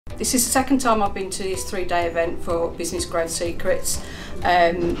This is the second time I've been to this 3-day event for Business Growth Secrets.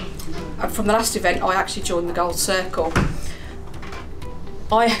 And from the last event, I actually joined the Gold Circle.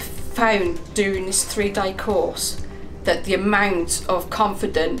 I found doing this 3-day course that the amount of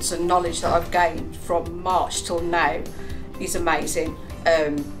confidence and knowledge that I've gained from March till now is amazing.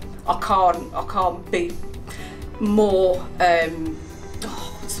 I can't be more,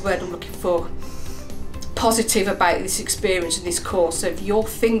 what's the word I'm looking for, positive about this experience and this course. So if you're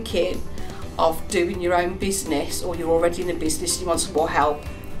thinking of doing your own business, or you're already in a business and you want some more help,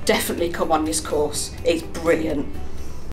 definitely come on this course. It's brilliant.